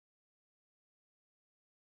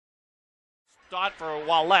Dot for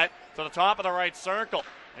Wallet to the top of the right circle.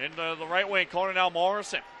 Into the right wing corner now,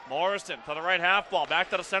 Morrison. Morrison to the right half ball. Back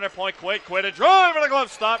to the center point, Quid a drive and a glove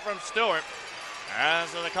stop from Stewart. As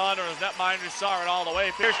the Condors netminders saw it all the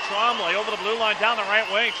way. Here's Tremblay over the blue line down the right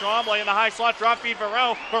wing. Tremblay in the high slot, drop feed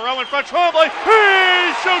Verreau. Verreau in front, Tremblay.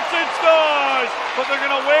 He shoots and scores! But they're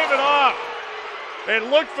going to wave it off. It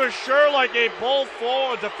looked for sure like a bull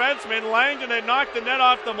forward defenseman. Langdon had knocked the net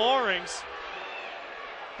off the moorings.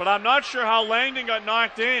 But I'm not sure how Langdon got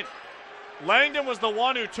knocked in. Langdon was the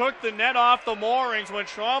one who took the net off the moorings when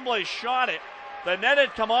Tremblay shot it. The net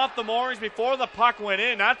had come off the moorings before the puck went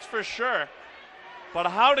in, that's for sure. But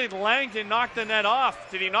how did Langdon knock the net off?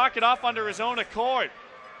 Did he knock it off under his own accord?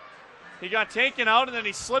 He got taken out and then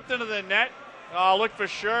he slipped into the net. Looked for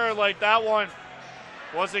sure like that one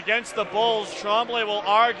was against the Bulls. Tremblay will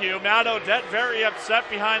argue. Matt Odette very upset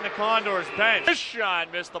behind the Condors bench. This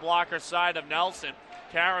shot missed the blocker side of Nelson.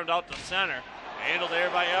 Carried out to center. Handled there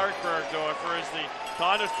by Eric Bergdorfer as the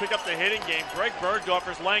Condors pick up the hitting game. Greg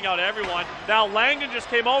Bergdorfer's laying out everyone. Now Langdon just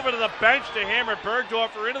came over to the bench to hammer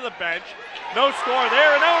Bergdorfer into the bench. No score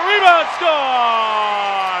there, and now a rebound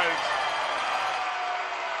scores!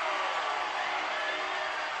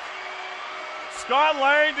 Scott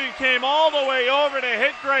Langdon came all the way over to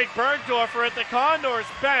hit Greg Bergdorfer at the Condors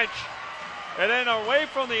bench. And then away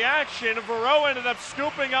from the action, Verreau ended up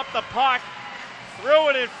scooping up the puck. Threw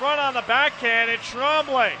it in front on the backhand, and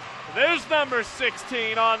Tremblay, there's number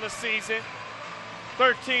 16 on the season.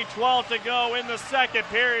 13-12 to go in the second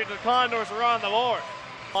period. The Condors are on the board.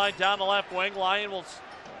 Line down the left wing. Lyon will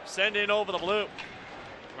send in over the blue.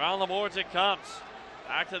 Around the boards it comes.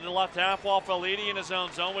 Back to the left half wall. Felitti in his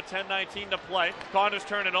own zone with 10:19 to play. Condors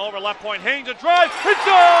turn it over. Left point. Haines a drive. It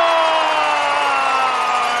scores!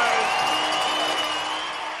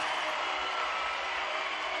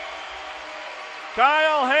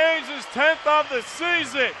 Kyle Haines is 10th of the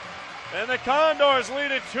season. And the Condors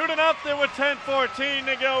lead it 2-0 with 10:14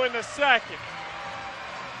 to go in the second.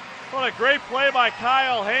 What a great play by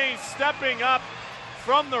Kyle Haines, stepping up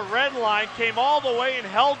from the red line, came all the way and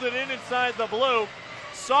held it in inside the blue.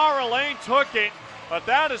 Sarah Lane took it, but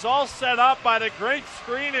that is all set up by the great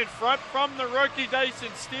screen in front from the rookie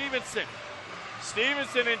Dyson Stevenson.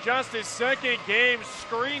 Stevenson in just his second game,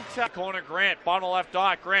 screen tap. Corner Grant, bottom left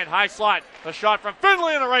dot, Grant high slot. The shot from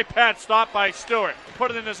Finley in the right pad, stopped by Stewart. Put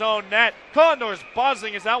it in his own net. Condors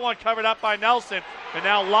buzzing as that one covered up by Nelson. And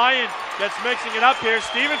now Lyon gets mixing it up here.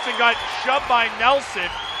 Stevenson got shoved by Nelson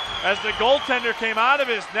as the goaltender came out of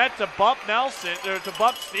his net to bump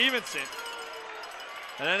Stevenson.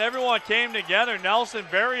 And then everyone came together. Nelson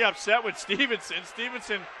very upset with Stevenson.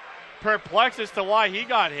 Stevenson perplexed as to why he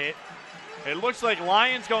got hit. It looks like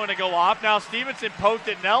Lyon's going to go off. Now Stevenson poked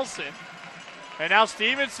at Nelson. And now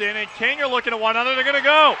Stevenson and King are looking at one another. They're going to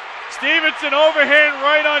go. Stevenson overhand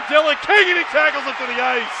right on Dylan King, and he tackles it to the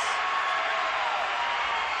ice.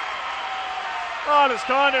 Oh, this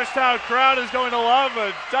Condorstown crowd is going to love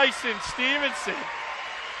a Dyson Stevenson.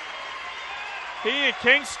 He and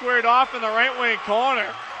King squared off in the right wing corner.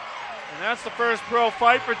 And that's the first pro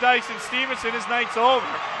fight for Dyson Stevenson. His night's over.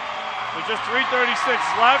 There's just 3:36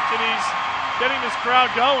 left, and he's getting this crowd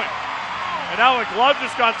going. And now a glove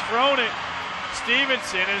just got thrown at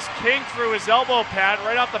Stevenson as King threw his elbow pad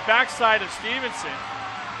right off the backside of Stevenson.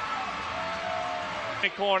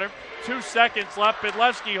 Corner, 2 seconds left.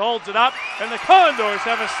 Bidlevsky holds it up, and the Condors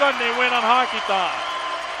have a Sunday win on Hockeython.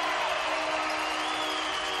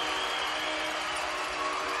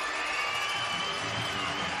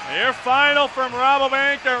 Your final from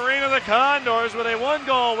Rabobank Arena, the Condors with a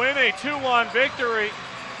 1-goal win, a 2-1 victory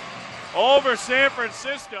over San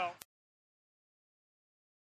Francisco.